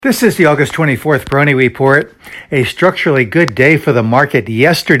This is the August 24th Peroni Report. A structurally good day for the market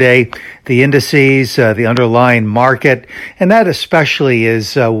yesterday. The indices, the underlying market, and that especially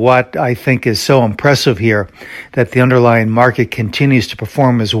is what I think is so impressive here, that the underlying market continues to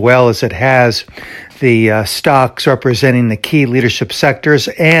perform as well as it has. The stocks representing the key leadership sectors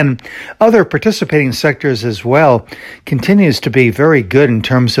and other participating sectors as well continues to be very good in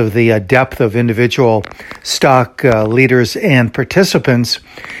terms of the depth of individual stock leaders and participants.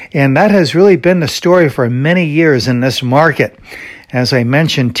 And that has really been the story for many years in this market. As I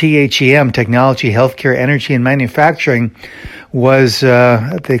mentioned, THEM, Technology, Healthcare, Energy, and Manufacturing, was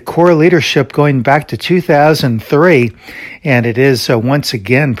the core leadership going back to 2003, and it is once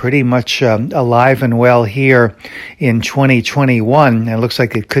again pretty much alive and well here in 2021, and it looks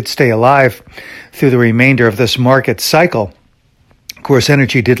like it could stay alive through the remainder of this market cycle. Of course,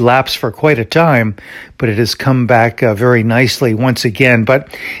 energy did lapse for quite a time, but it has come back very nicely once again.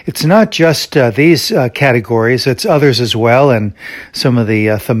 But it's not just these categories, it's others as well, and some of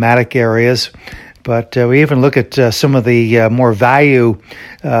the thematic areas. But we even look at some of the more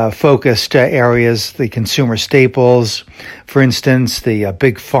value-focused areas, the consumer staples, for instance, the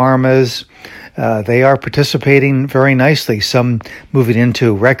big pharmas. They are participating very nicely, some moving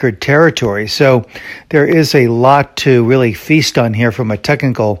into record territory. So there is a lot to really feast on here from a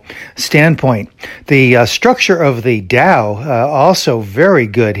technical standpoint. The structure of the Dow also very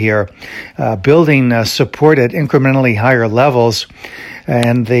good here, building support at incrementally higher levels.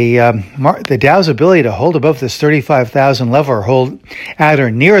 And the Dow's ability to hold above this 35,000 level or hold at or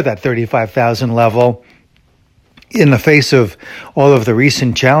near that 35,000 level in the face of all of the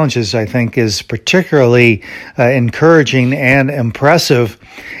recent challenges, I think, is particularly encouraging and impressive.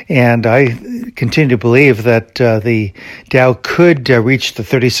 And I continue to believe that the Dow could reach the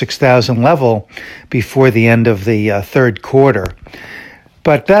 36,000 level before the end of the third quarter.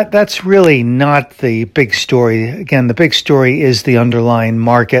 But that's really not the big story. Again, the big story is the underlying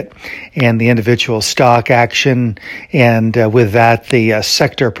market and the individual stock action. And with that, the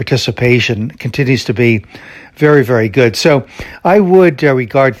sector participation continues to be very, very good. So I would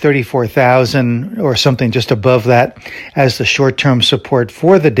regard 34,000 or something just above that as the short-term support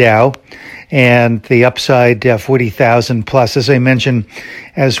for the Dow, and the upside 40,000 plus. As I mentioned,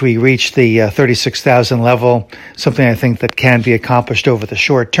 as we reach the 36,000 level, something I think that can be accomplished over the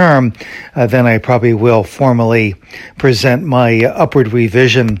short term, then I probably will formally present my upward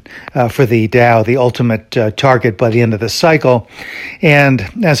revision for the Dow, the ultimate target by the end of the cycle. And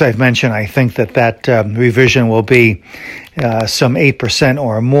as I've mentioned, I think that revision will be some 8%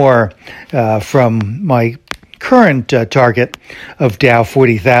 or more from my current target of Dow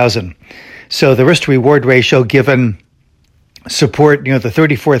 40,000. So the risk-to-reward ratio, given support near the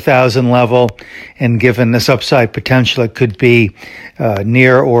 34,000 level, and given this upside potential, it could be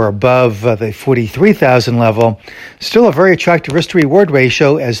near or above the 43,000 level. Still a very attractive risk-to-reward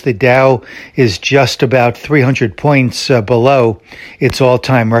ratio, as the Dow is just about 300 points below its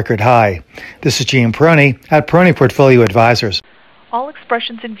all-time record high. This is Gene Peroni at Peroni Portfolio Advisors. All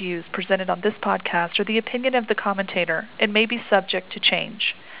expressions and views presented on this podcast are the opinion of the commentator and may be subject to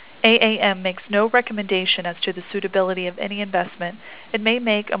change. AAM makes no recommendation as to the suitability of any investment. It may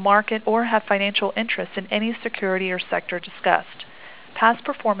make a market or have financial interest in any security or sector discussed. Past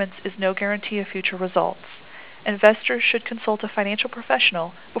performance is no guarantee of future results. Investors should consult a financial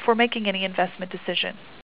professional before making any investment decision.